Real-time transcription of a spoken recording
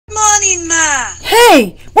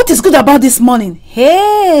Hey, what is good about this morning?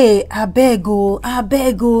 Hey, I beg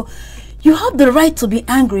you. You have the right to be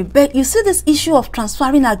angry, but you see this issue of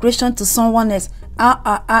transferring aggression to someone else.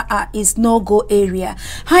 Is no-go area.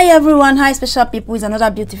 Hi everyone, hi special people, it's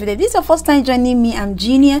another beautiful day. This is your first time joining me, I'm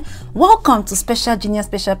Genia. Welcome to Special Genia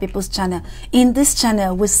Special People's channel. In this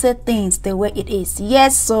channel, we say things the way it is.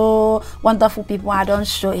 Yes, so wonderful people, I don't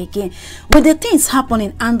show again. With the things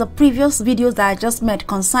happening and the previous videos that I just made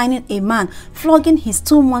concerning a man flogging his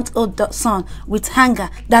 2-month-old son with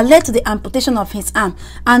hanger that led to the amputation of his arm,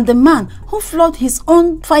 and the man who flogged his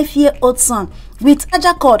own 5-year-old son with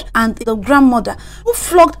charger cord, and the grandmother who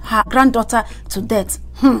flogged her granddaughter to death.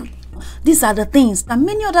 These are the things and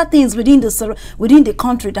many other things within the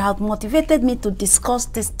country that have motivated me to discuss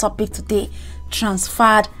this topic today.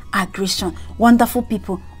 Transferred aggression. Wonderful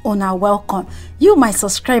people, honor, welcome. You, my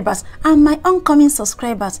subscribers, and my oncoming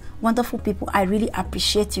subscribers, wonderful people, I really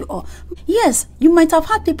appreciate you all. Yes, you might have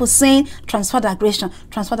heard people saying transferred aggression,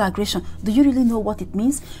 transferred aggression. Do you really know what it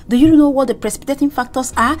means? Do you know what the precipitating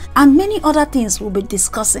factors are? And many other things we'll be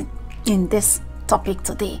discussing in this topic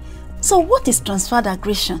today. So what is transferred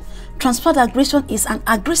aggression? Transferred aggression is an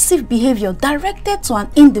aggressive behavior directed to an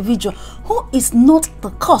individual who is not the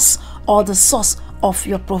cause or the source of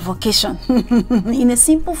your provocation. In a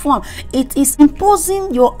simple form, it is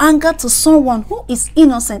imposing your anger to someone who is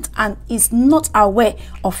innocent and is not aware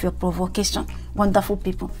of your provocation. Wonderful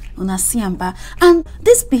people, and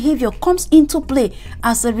this behavior comes into play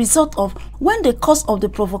as a result of when the cause of the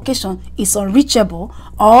provocation is unreachable,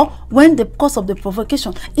 or when the cause of the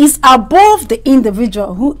provocation is above the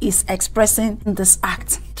individual who is expressing this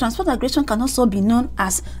act. Transferred aggression can also be known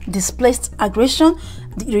as displaced aggression,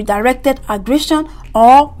 redirected aggression,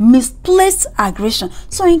 or misplaced aggression.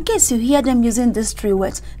 So in case you hear them using these three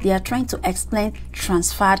words, they are trying to explain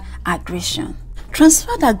transferred aggression.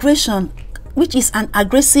 Transferred aggression, which is an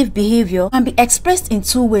aggressive behavior, can be expressed in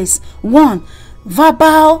two ways. One,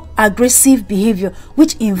 verbal aggressive behavior,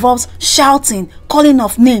 which involves shouting, calling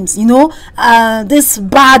of names, this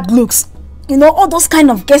bad looks, all those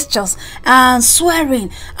kind of gestures, and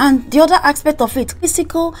swearing. And the other aspect of it,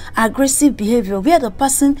 physical aggressive behavior, where the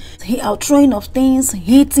person throwing of things,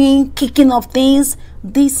 hitting, kicking of things.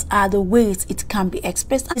 These are the ways it can be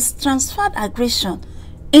expressed. It's transferred aggression,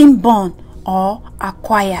 inborn or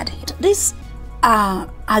acquired. This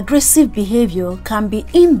aggressive behavior can be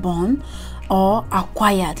inborn or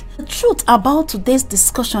acquired. The truth about today's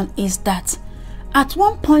discussion is that at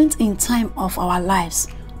one point in time of our lives,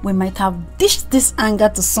 we might have dished this anger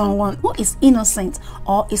to someone who is innocent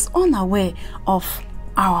or is unaware of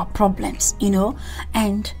our problems,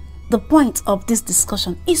 and the point of this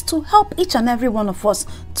discussion is to help each and every one of us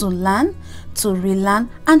to learn, to relearn,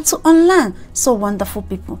 and to unlearn. So wonderful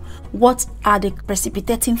people, what are the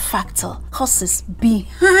precipitating causes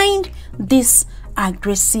behind this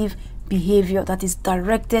aggressive behavior that is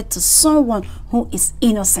directed to someone who is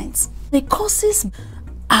innocent? The causes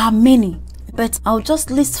are many, but I'll just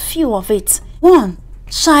list few of it. One,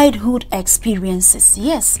 childhood experiences.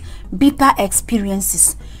 Yes, bitter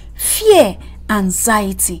experiences, fear,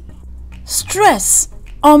 anxiety, stress,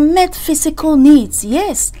 unmet physical needs.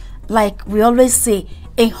 Yes, like we always say,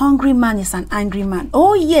 a hungry man is an angry man.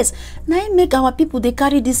 Oh yes, now make our people, they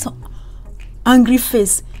carry this angry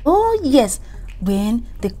face. Oh yes, when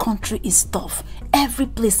the country is tough, every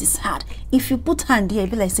place is hard. If you put hand here,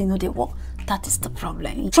 be like saying no, they work. That is the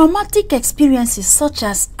problem. Traumatic experiences such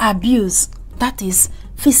as abuse, that is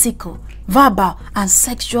physical, verbal, and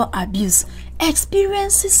sexual abuse.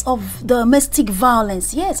 Experiences of domestic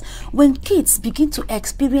violence. Yes, when kids begin to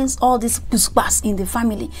experience all this busbas in the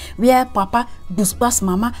family, where papa busbas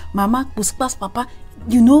mama, mama busbas papa,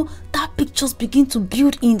 that pictures begin to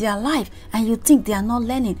build in their life, and you think they are not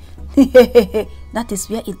learning. That is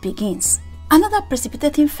where it begins. Another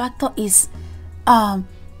precipitating factor is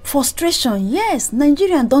frustration. Yes,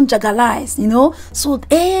 Nigerians don't jagalize, so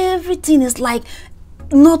everything is like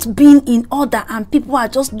not being in order, and people are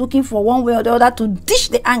just looking for one way or the other to dish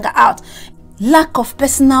the anger out. Lack of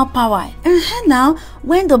personal power. And now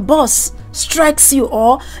when the boss strikes you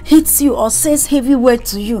or hits you or says heavy word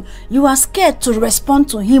to you, you are scared to respond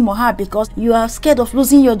to him or her because you are scared of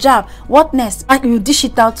losing your job. What next? You dish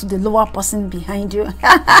it out to the lower person behind you.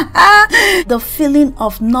 The feeling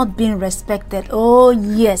of not being respected. Oh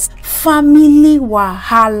yes, family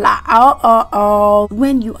wahala.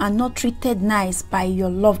 When you are not treated nice by your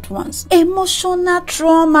loved ones. Emotional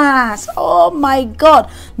traumas. Oh my God,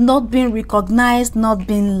 not being recognized, not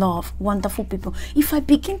being loved. Wonderful people, if I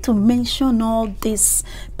begin to mention all these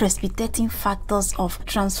precipitating factors of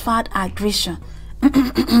transferred aggression,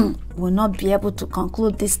 will not be able to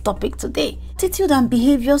conclude this topic today. Attitude and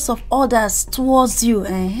behaviors of others towards you.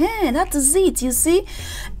 That is it, you see.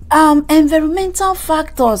 Environmental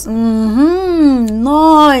factors.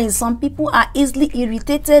 Noise. Some people are easily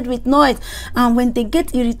irritated with noise, and when they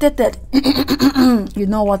get irritated, you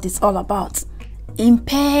know what it's all about.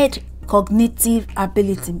 Impaired cognitive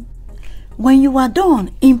ability. When you are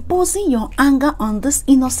done imposing your anger on this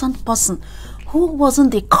innocent person who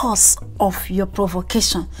wasn't the cause of your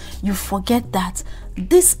provocation, you forget that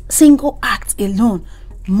this single act alone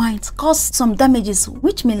might cause some damages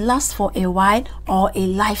which may last for a while or a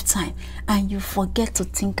lifetime, and you forget to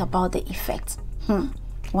think about the effects.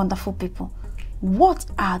 Wonderful people, what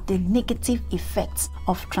are the negative effects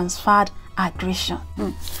of transferred aggression?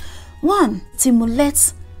 1.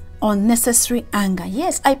 Stimulates unnecessary anger.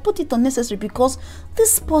 Yes, I put it unnecessary because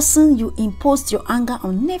this person you imposed your anger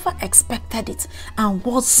on never expected it and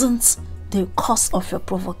wasn't the cause of your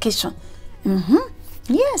provocation.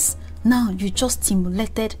 Yes, now you just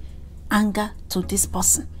stimulated anger to this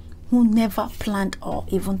person who never planned or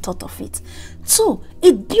even thought of it. 2,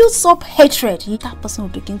 it builds up hatred. That person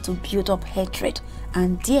will begin to build up hatred,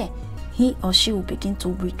 and there he or she will begin to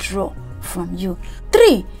withdraw from you.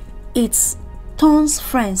 3, it turns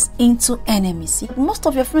friends into enemies. Most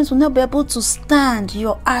of your friends will not be able to stand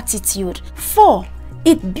your attitude. 4,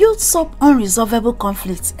 it builds up unresolvable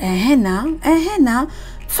conflicts. Now.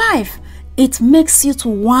 5, it makes you to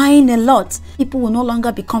whine a lot. People will no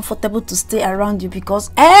longer be comfortable to stay around you because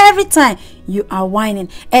every time you are whining,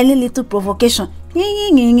 any little provocation.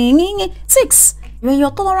 6, when your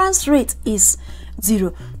tolerance rate is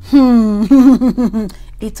 0,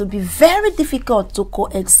 it will be very difficult to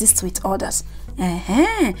coexist with others.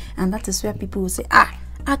 And that is where people will say, I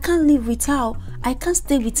can't live with her, I can't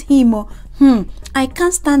stay with him, I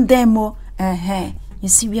can't stand them. You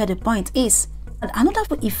see where the point is. Another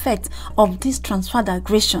effect of this transferred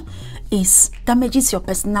aggression is damages your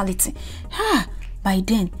personality. By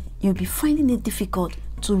then you'll be finding it difficult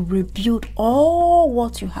to rebuild all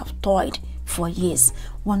what you have toiled for years.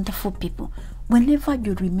 Wonderful people, whenever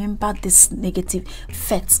you remember this negative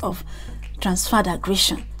effects of transferred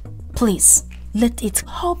aggression, please let it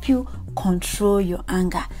help you control your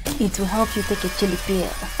anger. It will help you take a chili pill.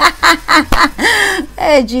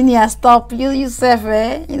 Hey Genia, stop. You yourself,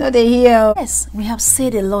 you know they hear. Yes, we have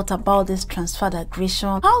said a lot about this transferred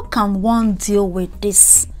aggression. How can one deal with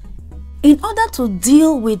this? In order to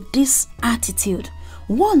deal with this attitude,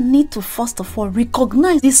 one need to first of all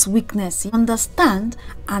recognize this weakness, understand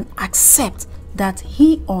and accept that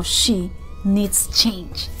he or she needs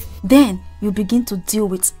change. Then you begin to deal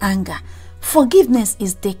with anger. Forgiveness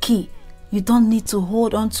is the key. You don't need to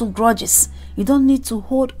hold on to grudges. You don't need to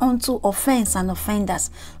hold on to offense and offenders.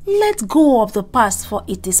 Let go of the past, for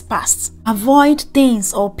it is past. Avoid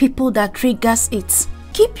things or people that triggers it.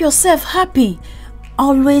 Keep yourself happy.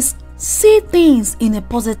 Always see things in a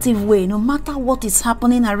positive way, no matter what is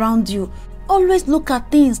happening around you. Always look at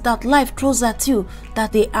things that life throws at you,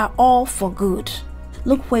 that they are all for good.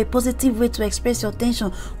 Look for a positive way to express your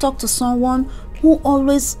tension. Talk to someone who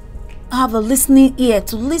always have a listening ear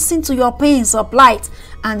to listen to your pains or plight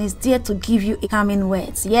and is there to give you calming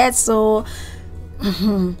words. Yes, so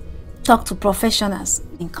talk to professionals.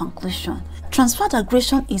 In conclusion, transferred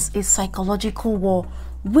aggression is a psychological war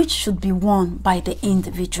which should be won by the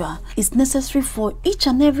individual. It's necessary for each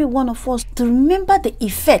and every one of us to remember the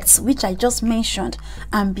effects which I just mentioned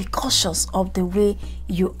and be cautious of the way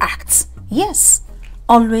you act. Yes,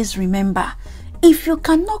 always remember, if you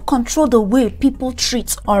cannot control the way people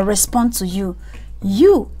treat or respond to you,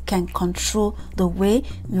 you can control the way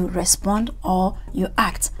you respond or you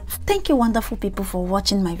act. Thank you, wonderful people, for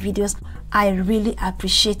watching my videos. I really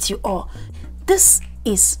appreciate you all. This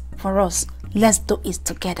is for us. Let's do it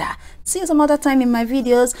together. See you some other time in my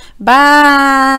videos. Bye.